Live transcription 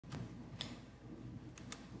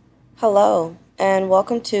Hello, and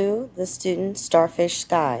welcome to the Student Starfish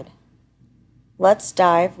Guide. Let's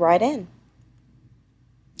dive right in.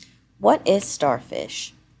 What is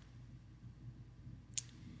Starfish?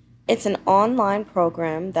 It's an online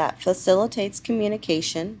program that facilitates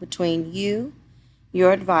communication between you,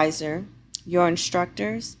 your advisor, your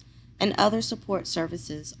instructors, and other support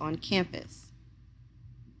services on campus.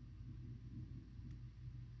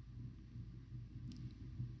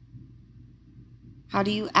 How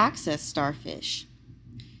do you access Starfish?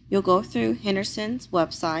 You'll go through Henderson's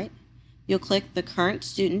website, you'll click the Current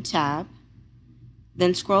Student tab,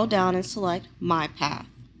 then scroll down and select My Path.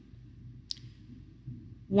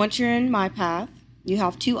 Once you're in My Path, you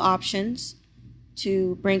have two options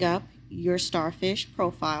to bring up your Starfish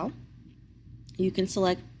profile. You can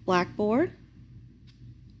select Blackboard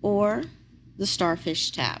or the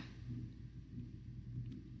Starfish tab.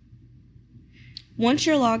 Once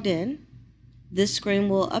you're logged in, this screen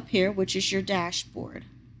will appear, which is your dashboard.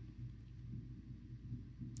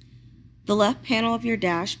 The left panel of your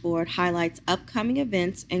dashboard highlights upcoming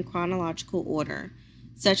events in chronological order,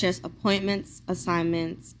 such as appointments,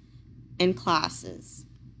 assignments, and classes.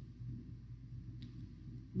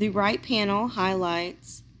 The right panel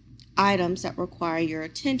highlights items that require your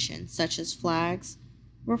attention, such as flags,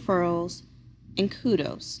 referrals, and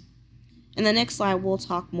kudos. In the next slide, we'll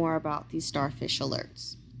talk more about these Starfish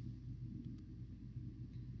alerts.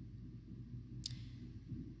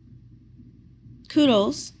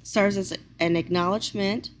 Kudos serves as an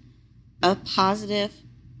acknowledgement of positive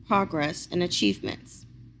progress and achievements.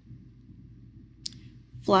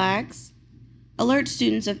 Flags alert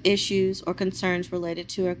students of issues or concerns related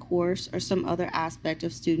to a course or some other aspect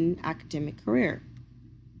of student academic career.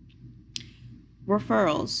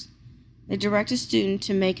 Referrals. They direct a student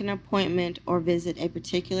to make an appointment or visit a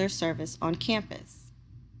particular service on campus.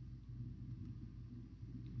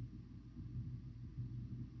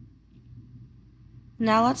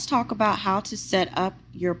 Now let's talk about how to set up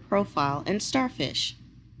your profile in Starfish.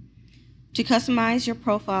 To customize your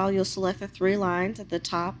profile, you'll select the three lines at the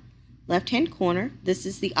top left-hand corner. This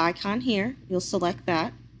is the icon here. You'll select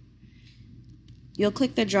that. You'll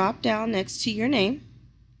click the drop down next to your name.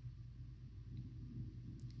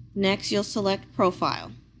 Next, you'll select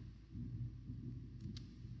Profile.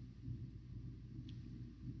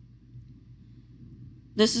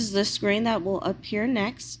 This is the screen that will appear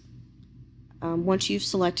next. Once you've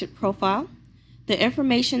selected Profile, the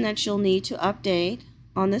information that you'll need to update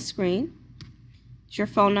on the screen is your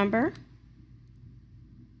phone number,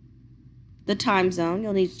 the time zone.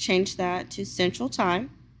 You'll need to change that to Central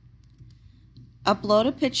Time. Upload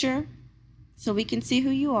a picture so we can see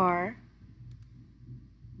who you are.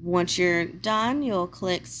 Once you're done, you'll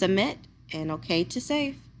click Submit and OK to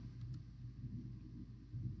save.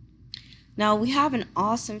 Now we have an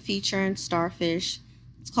awesome feature in Starfish.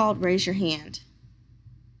 It's called Raise Your Hand.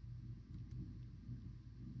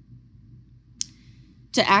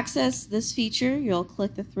 To access this feature, you'll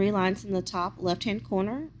click the three lines in the top left-hand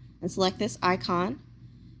corner and select this icon.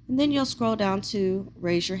 And then you'll scroll down to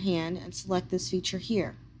Raise Your Hand and select this feature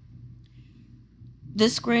here.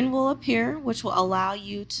 This screen will appear, which will allow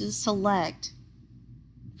you to select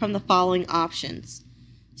from the following options.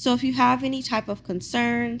 So if you have any type of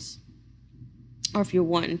concerns, or if you're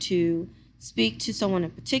wanting to speak to someone in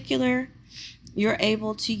particular, you're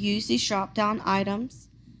able to use these drop-down items,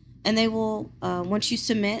 and they will, once you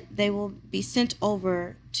submit, they will be sent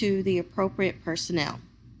over to the appropriate personnel.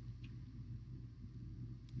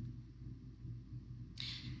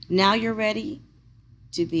 Now you're ready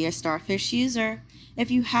to be a Starfish user. If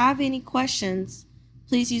you have any questions,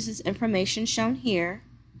 please use this information shown here,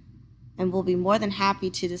 and we'll be more than happy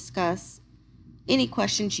to discuss any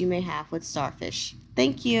questions you may have with Starfish.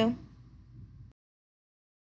 Thank you.